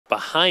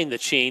behind the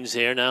chains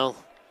there now.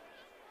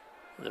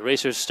 The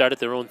Racers start at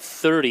their own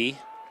 30.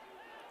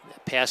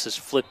 That pass is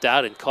flipped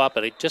out and caught,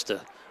 but just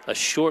a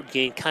short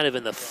gain kind of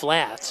in the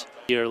flats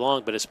year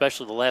long, but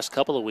especially the last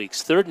couple of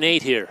weeks. 3rd and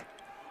 8 here.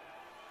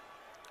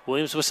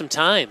 Williams with some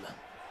time.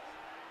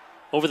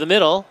 Over the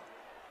middle.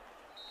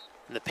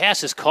 And the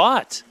pass is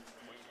caught.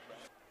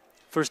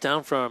 First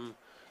down from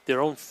their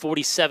own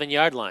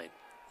 47-yard line.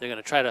 They're going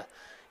to try to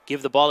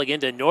give the ball again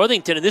to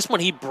Northington, and this one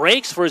he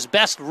breaks for his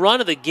best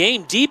run of the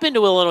game deep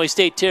into Illinois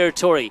State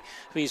territory.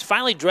 He's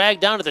finally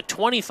dragged down to the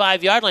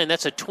 25-yard line.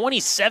 That's a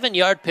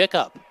 27-yard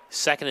pickup.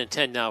 2nd and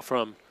 10 now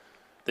from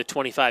the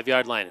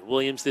 25-yard line.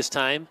 Williams this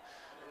time.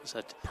 It's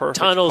a Perfect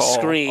tunnel call.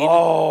 screen.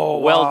 Oh,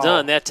 well wow.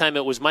 done. That time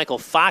it was Michael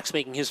Fox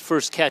making his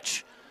first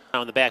catch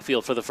on the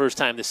backfield for the first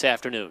time this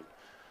afternoon.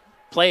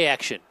 Play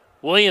action.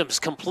 Williams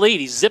complete.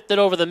 He zipped it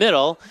over the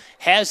middle.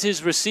 Has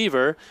his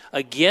receiver.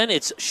 Again,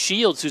 it's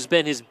Shields who's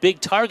been his big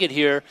target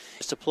here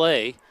to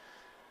play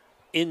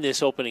in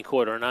this opening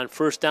quarter. And on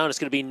first down, it's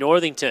going to be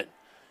Northington.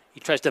 He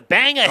tries to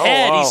bang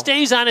ahead. Oh, wow. He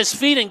stays on his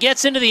feet and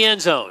gets into the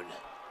end zone.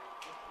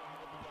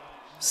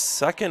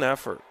 Second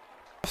effort.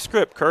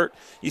 Script, Kurt.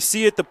 You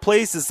see it, the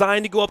play's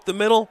designed to go up the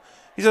middle.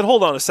 He said,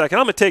 hold on a second,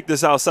 I'm going to take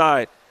this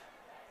outside.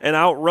 And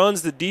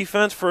outruns the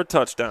defense for a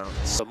touchdown.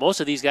 So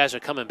most of these guys are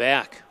coming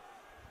back.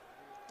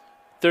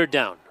 3rd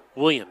down.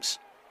 Williams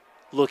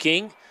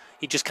looking.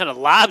 He just kind of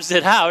lobs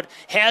it out.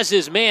 Has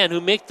his man who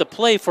make the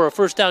play for a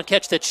first down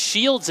catch. That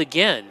Shields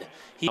again.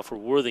 For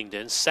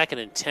Worthington, 2nd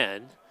and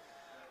 10.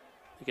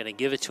 They're going to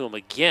give it to him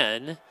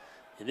again.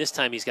 And this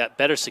time he's got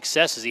better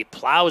success as he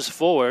plows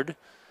forward.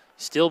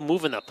 Still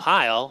moving the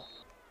pile.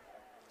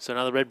 So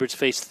now the Redbirds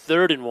face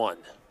 3rd and 1.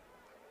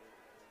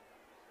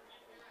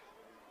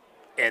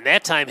 And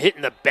that time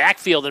hitting the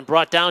backfield and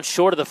brought down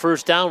short of the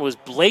first down was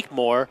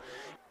Blakemore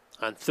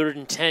on 3rd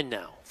and 10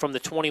 now from the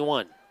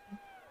 21.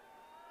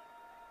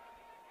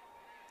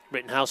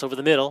 Rittenhouse over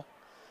the middle.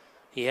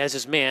 He has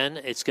his man.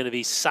 It's going to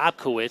be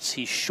Sobkowitz.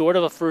 He's short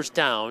of a first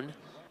down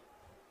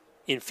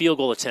in field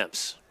goal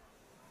attempts.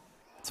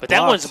 But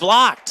that one's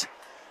blocked.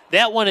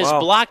 That one is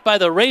blocked by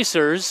the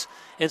Racers,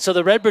 and so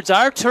the Redbirds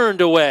are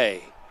turned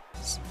away.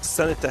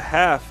 Send it to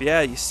half.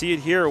 Yeah, you see it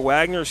here.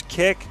 Wagner's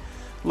kick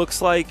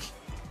looks like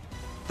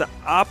the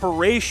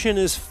operation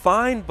is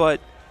fine, but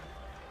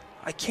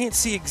I can't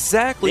see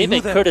exactly They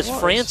who that Curtis was.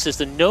 Francis,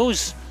 the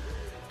nose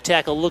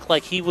tackle, looked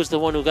like he was the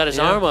one who got his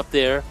arm up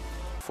there.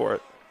 For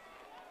it.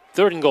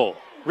 3rd and goal.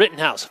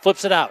 Rittenhouse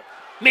flips it out.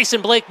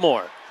 Mason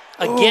Blakemore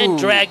again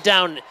dragged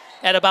down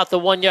at about the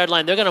 1-yard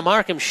line. They're going to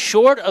mark him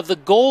short of the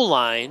goal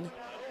line.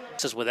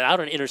 This is without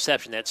an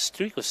interception. That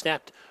streak was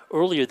snapped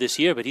earlier this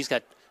year, but he's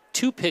got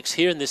 2 picks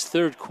here in this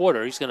 3rd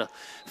quarter. He's going to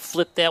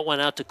flip that one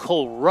out to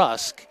Cole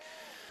Rusk.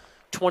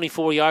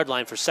 24-yard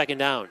line for 2nd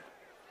down.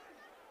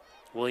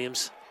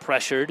 Williams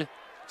pressured,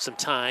 some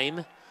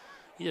time.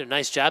 He did a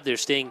nice job there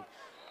staying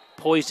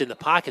poised in the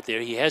pocket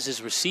there. He has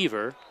his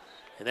receiver,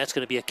 and that's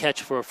going to be a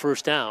catch for a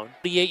first down.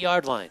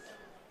 38-yard line.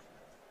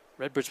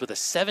 Redbirds with a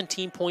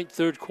 17-point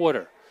 3rd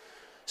quarter.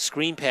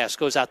 Screen pass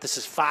goes out. This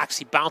is Fox.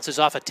 He bounces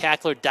off a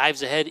tackler,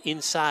 dives ahead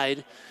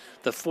inside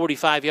the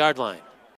 45-yard line.